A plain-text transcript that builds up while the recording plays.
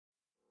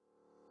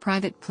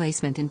Private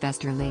placement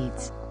investor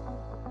leads.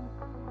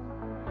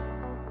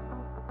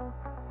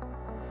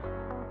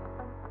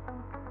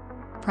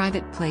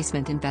 Private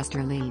placement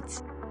investor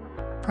leads.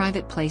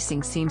 Private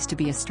placing seems to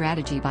be a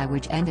strategy by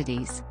which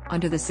entities,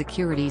 under the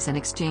Securities and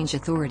Exchange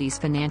Authority's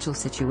financial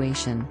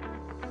situation,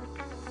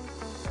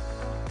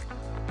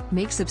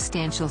 make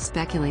substantial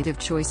speculative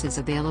choices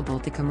available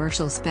to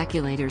commercial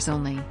speculators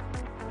only.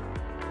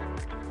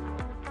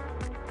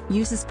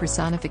 Uses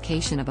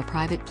personification of a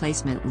private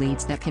placement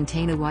leads that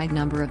contain a wide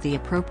number of the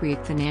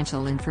appropriate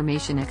financial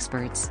information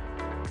experts,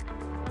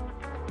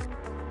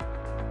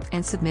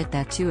 and submit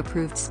that to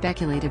approved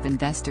speculative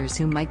investors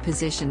who might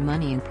position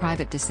money in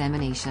private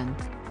dissemination.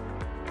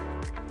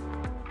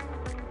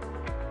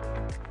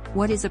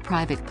 What is a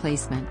private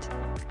placement?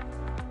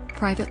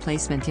 Private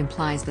placement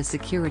implies the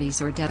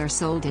securities or debt are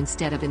sold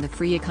instead of in the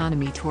free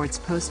economy towards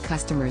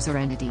post-customers or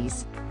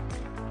entities.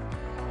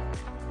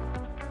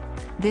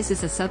 This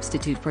is a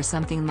substitute for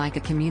something like a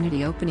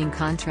community opening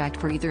contract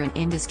for either an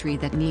industry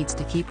that needs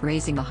to keep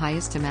raising the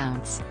highest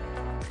amounts.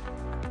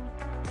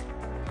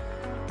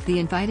 The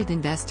invited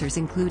investors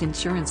include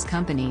insurance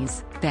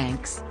companies,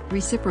 banks,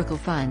 reciprocal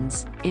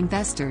funds,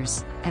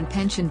 investors, and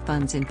pension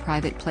funds in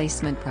private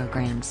placement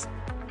programs.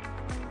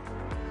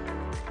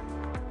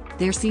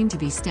 There seem to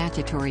be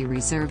statutory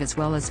reserve as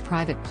well as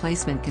private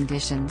placement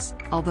conditions,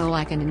 although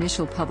like an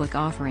initial public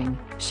offering,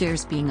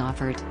 shares being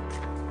offered.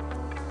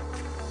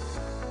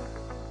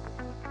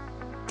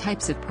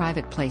 Types of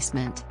private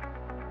placement.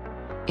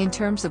 In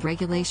terms of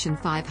Regulation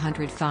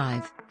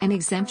 505, an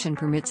exemption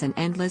permits an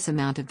endless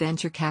amount of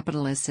venture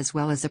capitalists as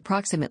well as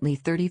approximately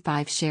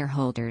 35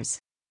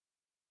 shareholders.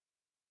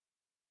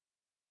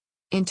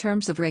 In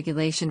terms of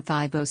Regulation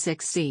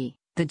 506C,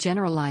 the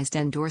generalized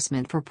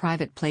endorsement for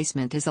private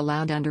placement is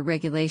allowed under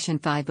Regulation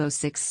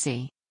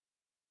 506C.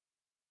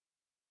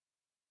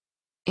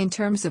 In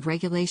terms of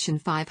Regulation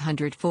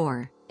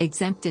 504,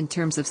 exempt in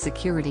terms of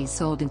securities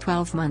sold in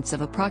 12 months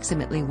of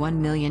approximately $1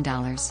 million.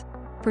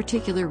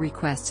 Particular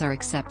requests are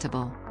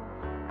acceptable.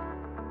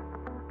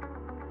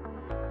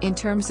 In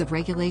terms of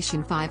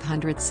Regulation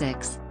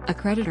 506, a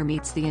creditor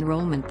meets the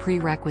enrollment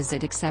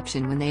prerequisite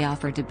exception when they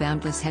offer to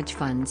boundless hedge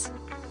funds.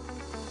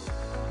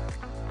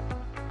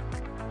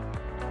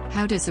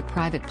 How does a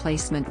private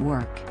placement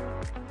work?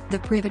 The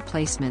private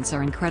placements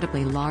are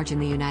incredibly large in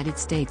the United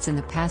States. In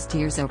the past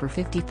years, over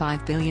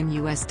 $55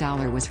 billion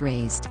was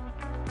raised.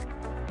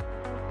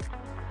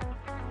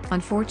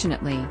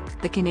 Unfortunately,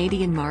 the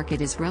Canadian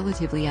market is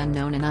relatively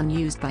unknown and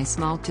unused by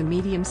small to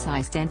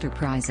medium-sized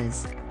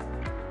enterprises.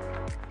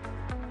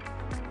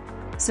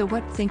 So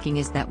what thinking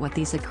is that what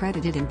these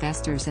accredited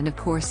investors and of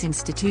course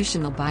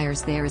institutional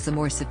buyers, there is a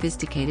more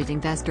sophisticated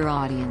investor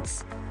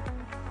audience.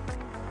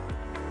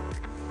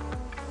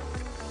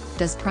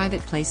 Does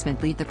private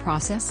placement lead the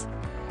process?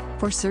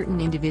 For certain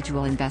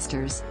individual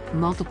investors,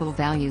 multiple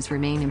values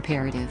remain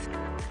imperative.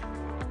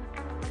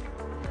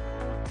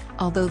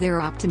 Although there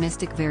are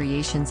optimistic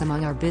variations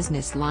among our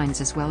business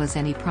lines as well as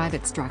any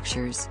private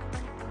structures,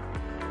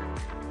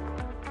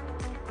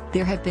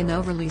 there have been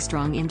overly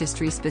strong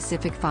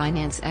industry-specific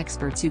finance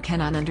experts who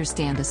cannot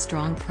understand a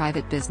strong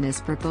private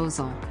business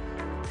proposal.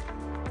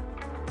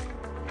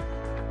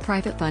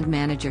 Private fund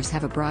managers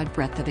have a broad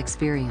breadth of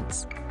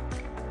experience.